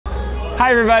Hi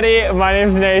everybody, my name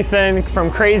is Nathan from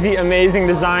Crazy Amazing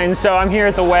Design. So I'm here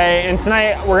at the Way, and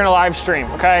tonight we're gonna live stream,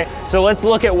 okay? So let's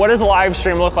look at what does a live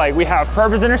stream look like. We have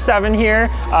ProPresenter 7 here.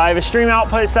 I have a stream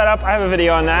output set up. I have a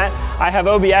video on that. I have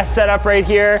OBS set up right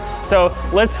here. So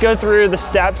let's go through the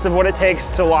steps of what it takes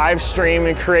to live stream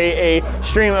and create a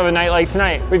stream of a night like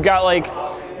tonight. We've got like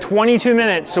 22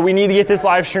 minutes, so we need to get this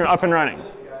live stream up and running.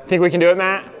 Think we can do it,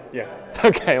 Matt? Yeah.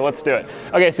 Okay, let's do it.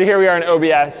 Okay, so here we are in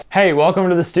OBS. Hey, welcome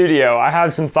to the studio. I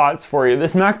have some thoughts for you.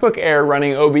 This MacBook Air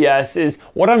running OBS is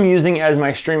what I'm using as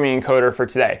my streaming encoder for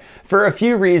today. For a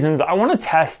few reasons, I want to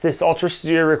test this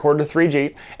UltraStudio Recorder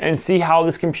 3G and see how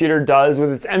this computer does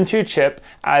with its M2 chip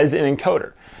as an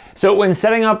encoder. So when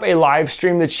setting up a live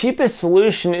stream, the cheapest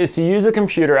solution is to use a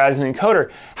computer as an encoder.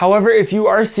 However, if you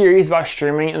are serious about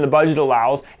streaming and the budget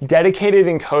allows, dedicated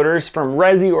encoders from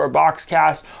Resi or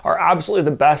Boxcast are absolutely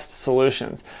the best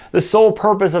solutions. The sole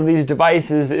purpose of these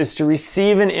devices is to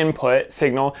receive an input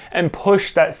signal and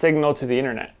push that signal to the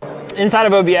internet. Inside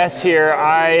of OBS here,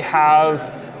 I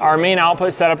have our main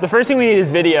output set up. The first thing we need is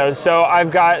video. So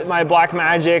I've got my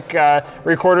Blackmagic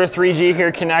Recorder 3G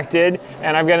here connected,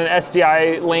 and I've got an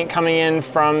SDI link coming in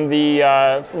from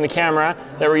the camera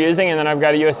that we're using, and then I've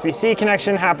got a USB-C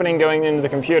connection happening going into the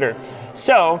computer.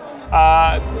 So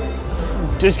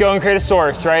just go and create a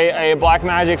source, right? A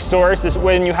Blackmagic source is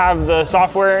when you have the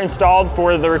software installed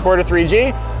for the Recorder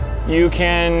 3G. You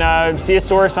can see a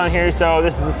source on here, so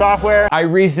this is the software. I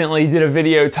recently did a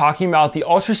video talking about the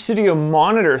UltraStudio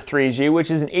Monitor 3G,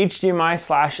 which is an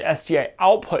HDMI/SDI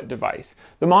output device.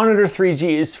 The Monitor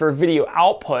 3G is for video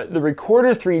output, the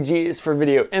Recorder 3G is for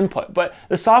video input, but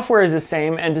the software is the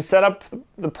same, and to set up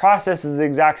the process is the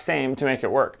exact same to make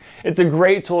it work. It's a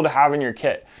great tool to have in your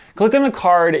kit. Click on the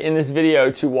card in this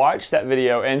video to watch that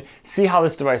video and see how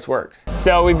this device works.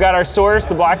 So we've got our source,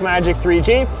 the Blackmagic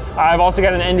 3G. I've also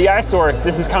got an NDI source.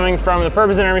 This is coming from the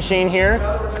ProPresenter machine here,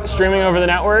 streaming over the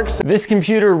networks. This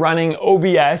computer running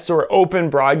OBS or Open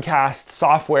Broadcast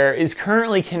software is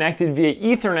currently connected via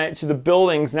Ethernet to the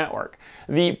building's network.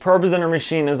 The ProPresenter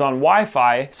machine is on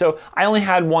Wi-Fi, so I only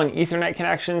had one Ethernet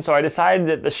connection, so I decided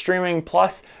that the streaming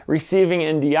plus receiving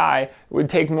NDI would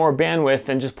take more bandwidth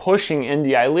than just pushing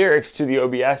NDI lyrics to the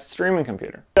OBS streaming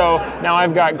computer. So now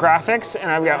I've got graphics,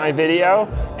 and I've got my video,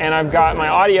 and I've got my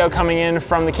audio coming in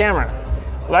from the camera.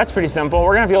 Well, that's pretty simple.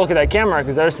 We're gonna have to look at that camera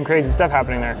because there's some crazy stuff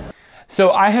happening there.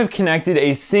 So I have connected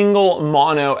a single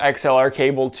mono XLR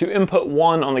cable to input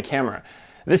 1 on the camera.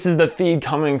 This is the feed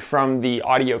coming from the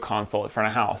audio console at front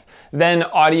of house. Then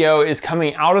audio is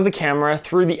coming out of the camera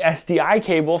through the SDI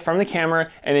cable from the camera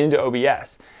and into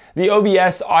OBS. The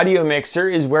OBS audio mixer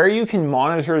is where you can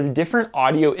monitor the different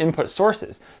audio input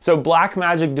sources. So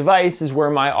Blackmagic device is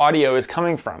where my audio is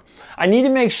coming from. I need to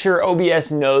make sure OBS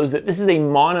knows that this is a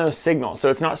mono signal. So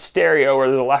it's not stereo where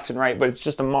there's a left and right, but it's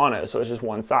just a mono, so it's just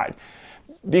one side.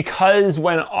 Because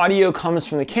when audio comes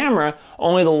from the camera,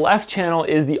 only the left channel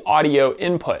is the audio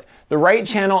input. The right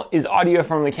channel is audio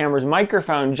from the camera's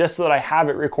microphone, just so that I have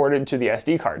it recorded to the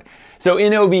SD card. So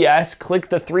in OBS, click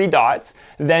the 3 dots,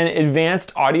 then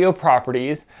Advanced Audio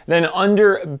Properties, then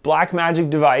under Blackmagic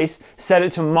Device, set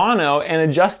it to mono and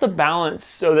adjust the balance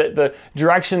so that the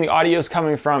direction the audio is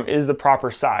coming from is the proper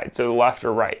side, so the left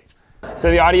or right. So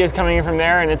the audio is coming in from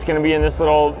there, and it's going to be in this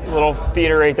little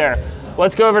feeder right there.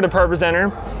 Let's go over to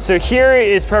ProPresenter. So here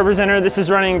is ProPresenter. This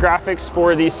is running graphics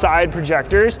for the side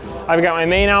projectors. I've got my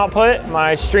main output,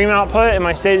 my stream output, and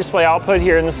my stage display output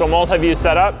here in this little multi-view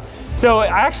setup. So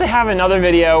I actually have another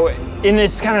video in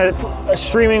this kind of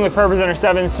streaming with ProPresenter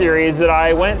 7 series that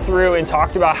I went through and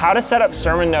talked about how to set up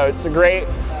sermon notes. A great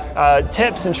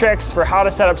tips and tricks for how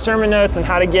to set up sermon notes and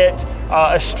how to get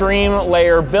a stream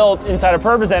layer built inside of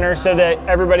ProPresenter so that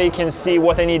everybody can see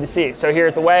what they need to see. So here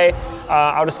at the Way,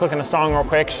 I'll just click on a song real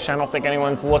quick. I don't think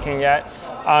anyone's looking yet.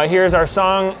 Here's our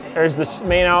song. There's the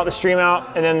main out, the stream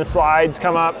out, and then the slides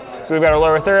come up. So we've got our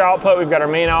lower third output, we've got our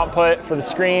main output for the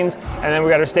screens, and then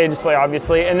we've got our stage display,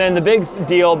 obviously. And then the big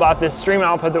deal about this stream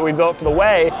output that we built for the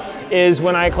Way is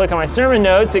when I click on my sermon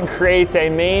notes, it creates a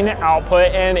main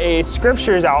output and a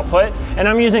scriptures output. And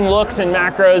I'm using looks and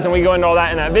macros, and we go into all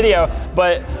that in that video.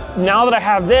 But now that I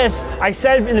have this, I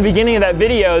said in the beginning of that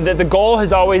video that the goal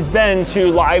has always been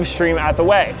to live stream at the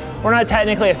Way. We're not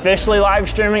technically officially live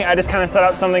streaming. I just kind of set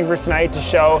up something for tonight to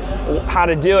show how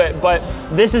to do it, but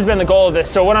this has been the goal of this.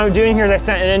 So what I'm doing here is I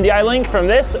sent an NDI link from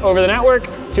this over the network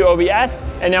to OBS,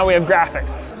 and now we have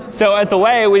graphics. So at the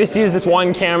Way, we just use this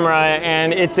one camera,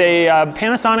 and it's a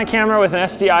Panasonic camera with an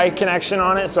SDI connection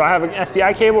on it. So I have an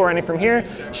SDI cable running from here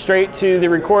straight to the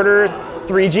recorder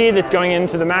 3G that's going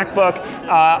into the MacBook.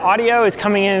 Audio is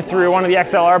coming in through one of the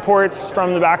XLR ports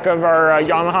from the back of our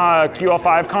Yamaha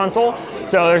QL5 console.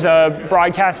 So there's a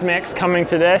broadcast mix coming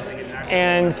to this,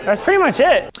 and that's pretty much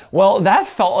it. Well, that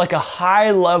felt like a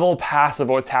high-level pass of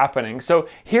what's happening. So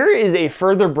here is a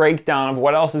further breakdown of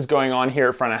what else is going on here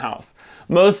at front of house.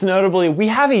 Most notably, we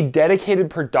have a dedicated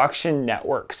production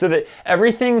network so that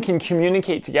everything can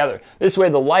communicate together. This way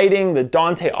the lighting, the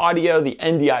Dante audio, the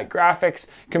NDI graphics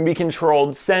can be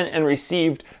controlled, sent, and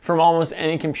received from almost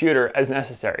any computer as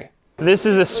necessary. This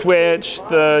is the switch,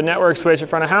 the network switch at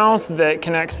front of house that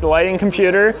connects the lighting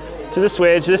computer to the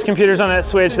switch. This computer's on that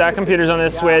switch, that computer's on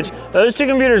this switch. Those two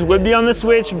computers would be on the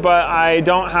switch, but I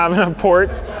don't have enough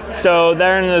ports. So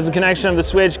there's a connection of the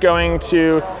switch going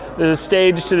to the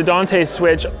stage to the Dante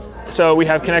switch. So we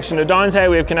have connection to Dante,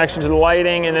 we have connection to the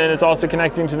lighting, and then it's also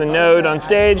connecting to the node on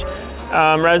stage.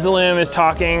 Resolume is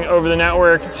talking over the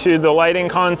network to the lighting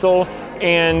console,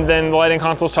 and then the lighting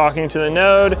console is talking to the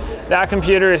node. That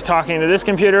computer is talking to this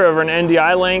computer over an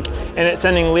NDI link, and it's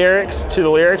sending lyrics to the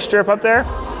lyric strip up there.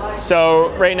 So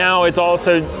right now it's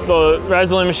also, the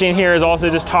Resolume machine here is also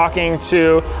just talking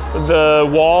to the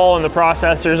wall and the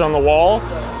processors on the wall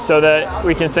so that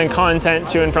we can send content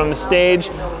to and from the stage.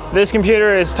 This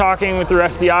computer is talking with the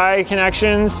SDI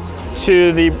connections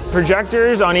to the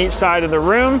projectors on each side of the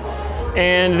room.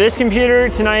 And this computer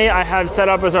tonight I have set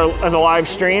up as a live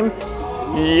stream.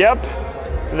 Yep,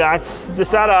 that's the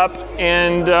setup.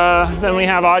 And then we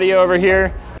have audio over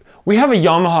here. We have a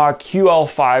Yamaha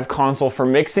QL5 console for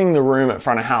mixing the room at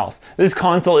front of house. This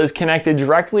console is connected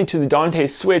directly to the Dante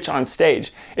switch on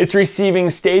stage. It's receiving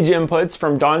stage inputs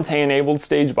from Dante-enabled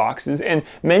stage boxes and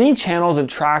many channels of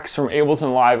tracks from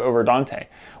Ableton Live over Dante.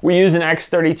 We use an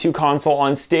X32 console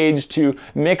on stage to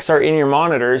mix our in-ear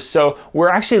monitors, so we're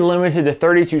actually limited to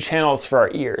 32 channels for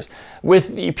our ears.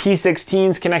 With the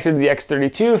P16s connected to the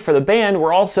X32 for the band,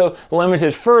 we're also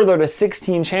limited further to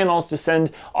 16 channels to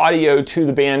send audio to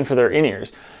the band for their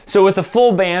in-ears. So with the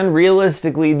full band,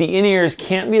 realistically, the in-ears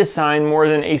can't be assigned more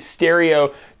than a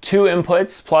stereo 2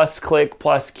 inputs plus click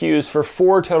plus cues for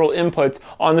 4 total inputs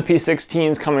on the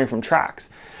P16s coming from tracks.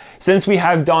 Since we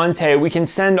have Dante, we can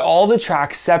send all the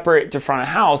tracks separate to front of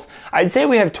house. I'd say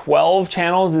we have 12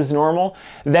 channels is normal.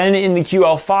 Then in the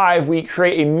QL5, we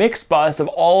create a mix bus of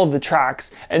all of the tracks,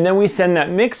 and then we send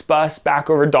that mix bus back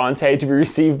over Dante to be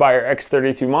received by our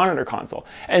X32 monitor console.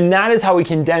 And that is how we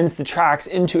condense the tracks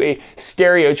into a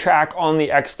stereo track on the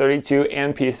X32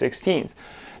 and P16s.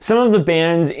 Some of the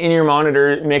band's in-ear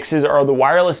monitor mixes are the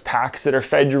wireless packs that are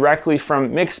fed directly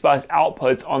from mix-bus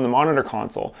outputs on the monitor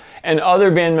console, and other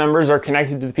band members are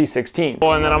connected to the P16.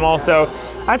 And then I'm also,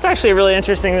 that's actually a really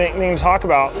interesting thing to talk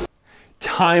about.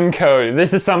 Time code.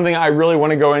 This is something I really want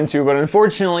to go into, but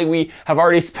unfortunately we have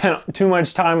already spent too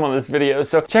much time on this video.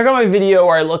 So check out my video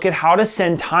where I look at how to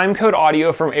send time code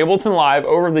audio from Ableton Live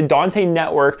over the Dante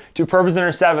network to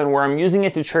PurposeCenter 7, where I'm using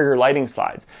it to trigger lighting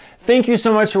slides. Thank you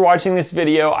so much for watching this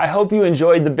video. I hope you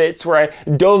enjoyed the bits where I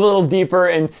dove a little deeper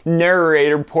and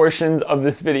narrated portions of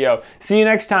this video. See you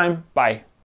next time. Bye.